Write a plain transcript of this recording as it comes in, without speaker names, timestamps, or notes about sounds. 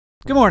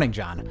Good morning,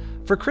 John.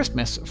 For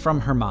Christmas, from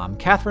her mom,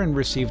 Katherine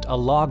received a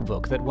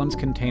logbook that once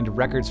contained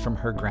records from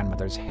her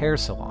grandmother's hair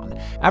salon.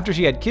 After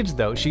she had kids,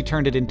 though, she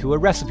turned it into a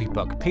recipe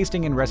book,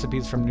 pasting in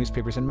recipes from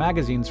newspapers and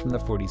magazines from the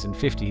 40s and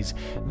 50s.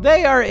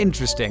 They are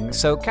interesting,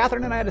 so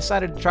Katherine and I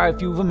decided to try a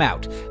few of them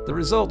out. The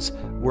results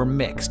were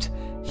mixed.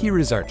 Here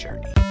is our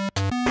journey.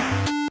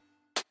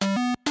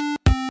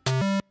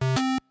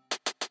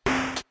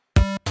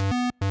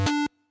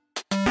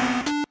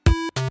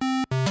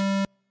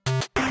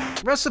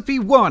 Recipe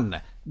 1.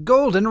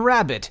 Golden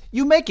Rabbit.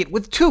 You make it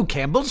with 2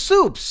 Campbell's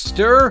soups.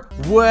 Stir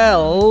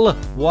well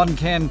 1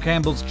 can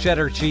Campbell's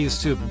cheddar cheese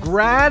soup.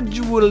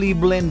 Gradually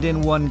blend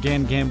in 1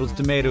 can Campbell's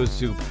tomato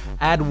soup.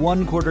 Add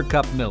 1/4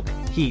 cup milk.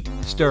 Heat,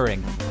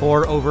 stirring.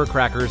 Pour over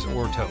crackers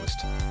or toast.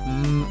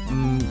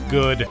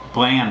 Good.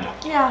 Bland.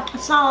 Yeah,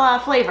 it's not a lot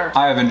of flavor.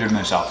 I have injured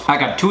myself. I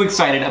got too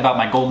excited about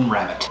my golden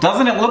rabbit.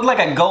 Doesn't it look like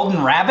a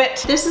golden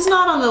rabbit? This is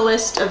not on the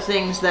list of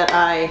things that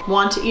I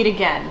want to eat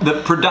again.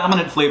 The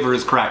predominant flavor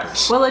is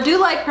crackers. Well, I do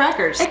like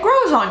crackers. It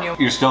grows on you.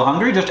 You're still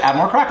hungry? Just add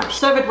more crackers.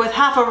 Serve it with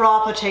half a raw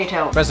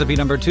potato. Recipe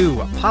number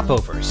 2.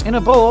 Popovers. In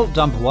a bowl,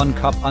 dump 1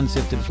 cup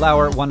unsifted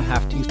flour,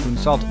 1/2 teaspoon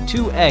salt,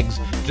 2 eggs.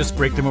 Just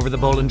break them over the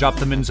bowl and drop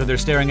them in so they're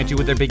staring at you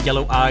with their big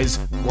yellow eyes.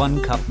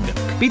 1 cup milk.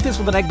 Beat this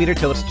with an egg beater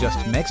till it's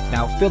just mixed.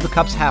 Now fill the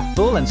cups half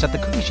full and set the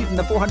cookie sheet in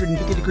the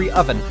 450-degree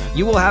oven.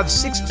 You will have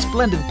 6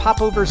 splendid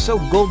popovers so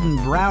golden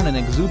brown and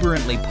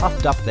exuberantly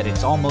puffed up that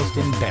it's almost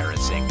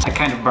embarrassing. I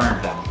kind of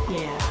burned them.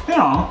 Yeah. You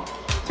know,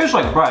 tastes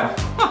like bread.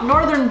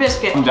 Northern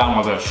biscuit. I'm down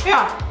with this.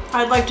 Yeah,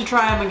 I'd like to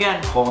try them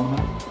again. Hole in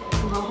the middle?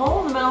 There's a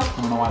hole in the middle.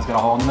 I don't know why it's got a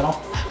hole in the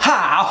middle.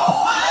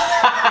 How?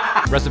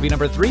 Recipe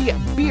number 3.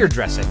 Beer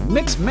dressing.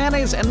 Mix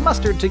mayonnaise and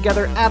mustard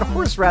together, add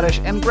horseradish,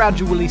 and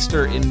gradually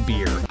stir in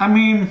beer. I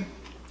mean,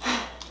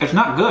 it's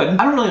not good.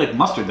 I don't really like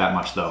mustard that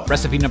much, though.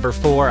 Recipe number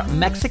 4.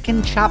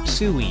 Mexican chop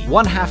suey.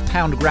 1/2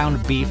 pound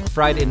ground beef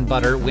fried in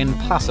butter when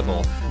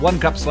possible. 1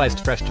 cup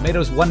sliced fresh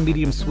tomatoes, 1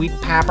 medium sweet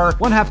pepper,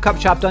 1/2 cup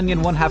chopped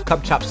onion, 1/2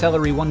 cup chopped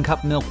celery, 1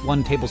 cup milk,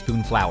 1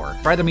 tablespoon flour.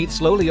 Fry the meat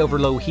slowly over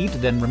low heat,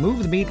 then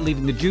remove the meat,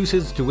 leaving the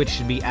juices, to which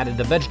should be added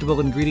the vegetable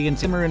ingredients.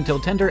 Simmer until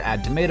tender,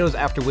 add tomatoes,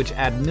 after which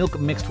add milk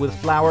mixed with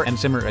flour, and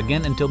simmer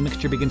again until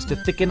mixture begins to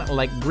thicken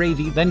like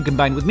gravy, then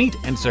combine with meat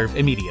and serve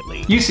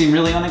immediately. You seem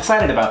really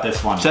unexcited about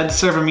this one. Said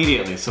serve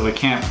immediately, so we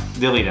can't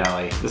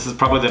dilly-dally. This is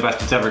probably the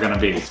best it's ever gonna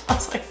be. I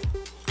was like,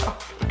 oh,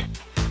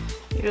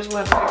 you just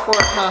went right for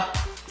it, huh?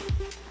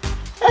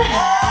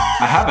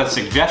 I have a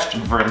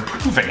suggestion for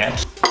improving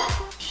it.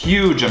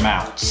 Huge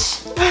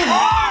amounts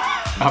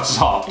of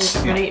salt.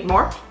 You're gonna eat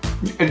more?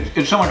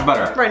 It's so much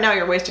better. Right now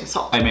you're wasting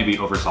salt. I maybe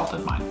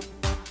oversalted mine.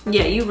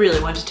 Yeah, you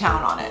really went to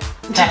town on it.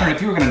 Katherine,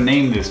 if you were gonna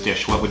name this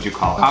dish, what would you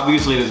call it?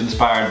 Obviously it is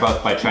inspired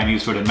both by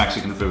Chinese food and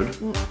Mexican food.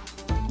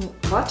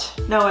 What?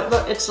 No,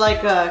 it's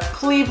like a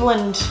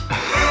Cleveland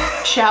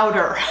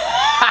chowder.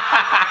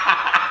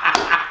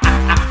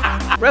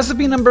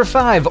 Recipe number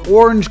 5.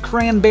 Orange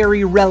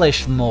cranberry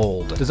relish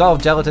mold. Dissolve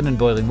gelatin in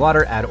boiling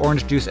water, add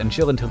orange juice and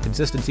chill until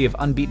consistency of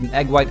unbeaten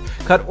egg white.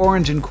 Cut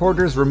orange in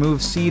quarters,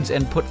 remove seeds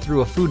and put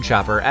through a food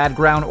chopper. Add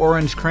ground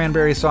orange,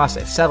 cranberry sauce,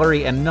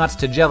 celery, and nuts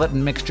to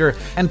gelatin mixture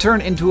and turn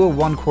into a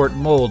 1-quart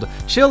mold.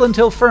 Chill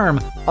until firm.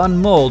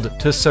 Unmold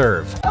to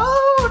serve.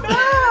 Oh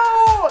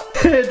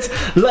no! It's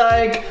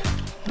like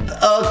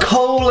a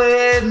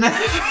colon.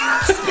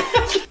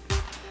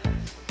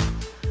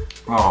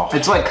 Oh,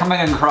 it's like coming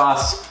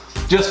across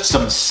just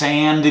some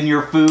sand in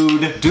your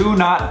food. Do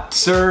not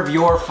serve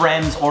your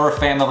friends or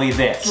family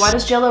this. Why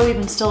does Jell-O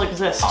even still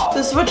exist? Oh.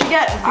 This is what you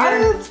get if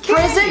you're in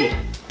prison,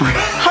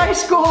 high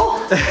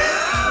school,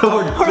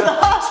 or the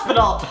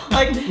hospital.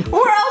 Like,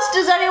 where else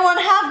does anyone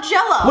have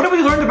Jell-O? What have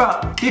we learned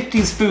about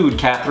 50s food,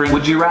 Katherine?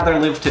 Would you rather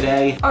live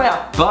today? Oh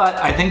yeah. But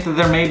I think that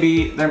there may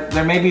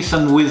be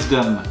some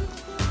wisdom.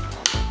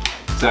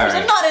 Sorry.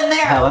 There's not in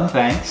there. Helen,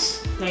 thanks.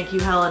 Thank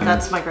you, Helen.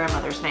 That's my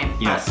grandmother's name.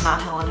 Yes.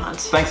 Not Helen Hunt.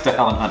 Thanks to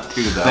Helen Hunt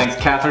too, though. Thanks,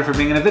 Katherine, for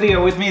being in a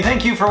video with me.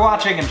 Thank you for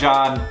watching, and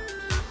John,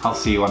 I'll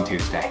see you on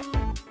Tuesday.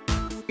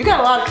 You got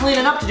a lot of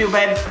cleaning up to do,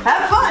 babe.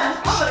 Have fun.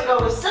 I'm gonna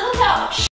go sit on the couch.